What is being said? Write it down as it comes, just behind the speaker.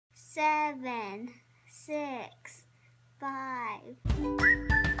7, 6, 5.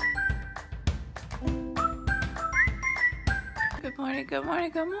 Good morning, good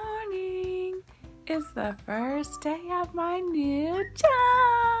morning, good morning. It's the first day of my new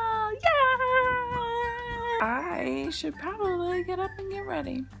job. Yeah! I should probably get up and get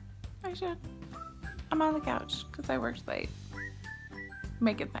ready. I should. I'm on the couch because I worked late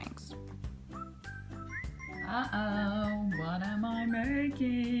making things. Uh-oh, what am I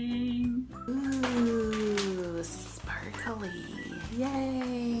making? Ooh, sparkly.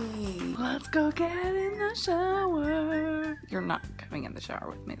 Yay! Let's go get in the shower. You're not coming in the shower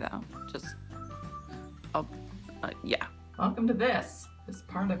with me though. Just, yeah. Welcome to this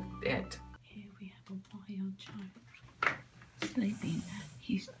part of it. Here we have a wild child sleeping.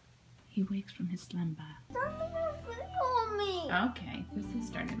 He wakes from his slumber. Okay, this is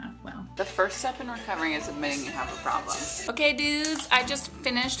starting off well. The first step in recovering is admitting you have a problem. Okay, dudes, I just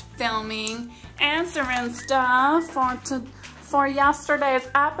finished filming, answering stuff for yesterday's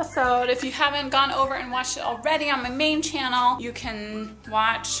episode. If you haven't gone over and watched it already on my main channel, you can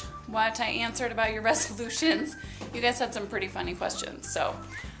watch what I answered about your resolutions. You guys had some pretty funny questions, so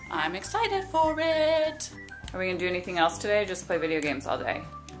I'm excited for it. Are we gonna do anything else today? Just play video games all day?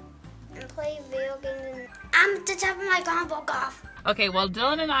 And play video games. I'm at the top of my gumbo golf. Okay, well,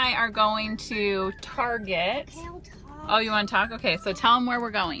 Dylan and I are going to Target. Okay, I'll talk. Oh, you want to talk? Okay, so tell them where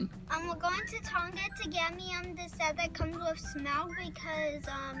we're going. We're going to Target to get me the set that comes with Shugg because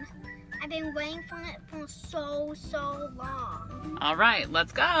I've been waiting for it for so long. All right,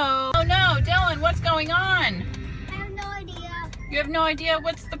 let's go. Oh no, Dylan, what's going on? I have no idea. You have no idea?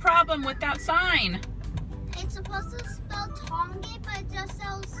 What's the problem with that sign? It's supposed to spell Target, but it just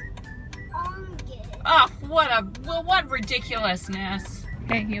spells Target. Oh, what ridiculousness.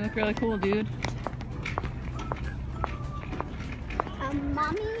 Hey, you look really cool, dude.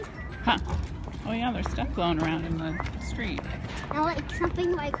 Mommy? Huh. Oh yeah, there's stuff blowing around in the street. I like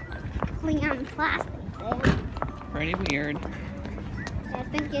something like clean on plastic thing. Pretty weird. I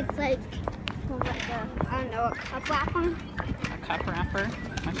think it's like a, I don't know, a cup wrapper. A cup wrapper?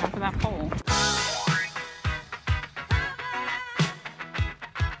 Watch out for that pole.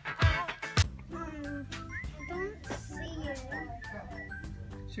 I don't see it.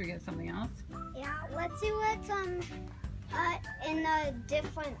 Should we get something else? Yeah, let's see what's in a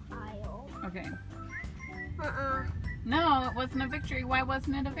different aisle. Okay. No, it wasn't a victory. Why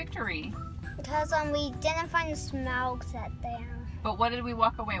wasn't it a victory? Because we didn't find the Shugg set there. But what did we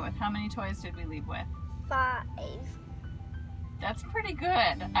walk away with? How many toys did we leave with? 5. That's pretty good.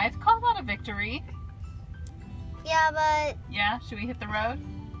 I'd call that a victory. Yeah, but... Yeah? Should we hit the road?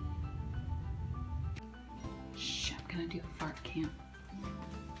 Shh, I'm gonna do a fart cam.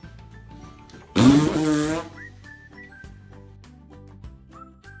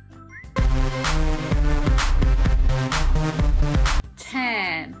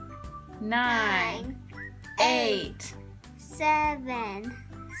 Ten, 9, 8, 7,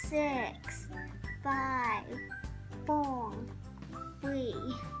 6, 5, 4,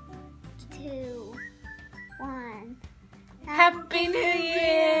 3, 2, 1. Happy New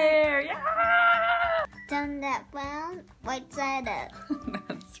Year! Yeah! Turn that round, right side up.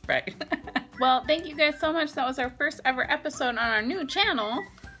 That's right. Well, thank you guys so much. That was our first ever episode on our new channel.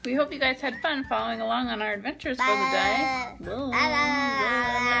 We hope you guys had fun following along on our adventures for the day.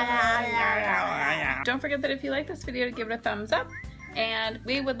 Don't forget that if you like this video to give it a thumbs up. And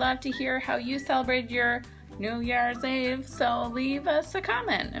we would love to hear how you celebrated your New Year's Eve. So leave us a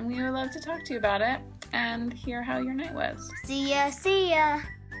comment and we would love to talk to you about it and hear how your night was. See ya, see ya.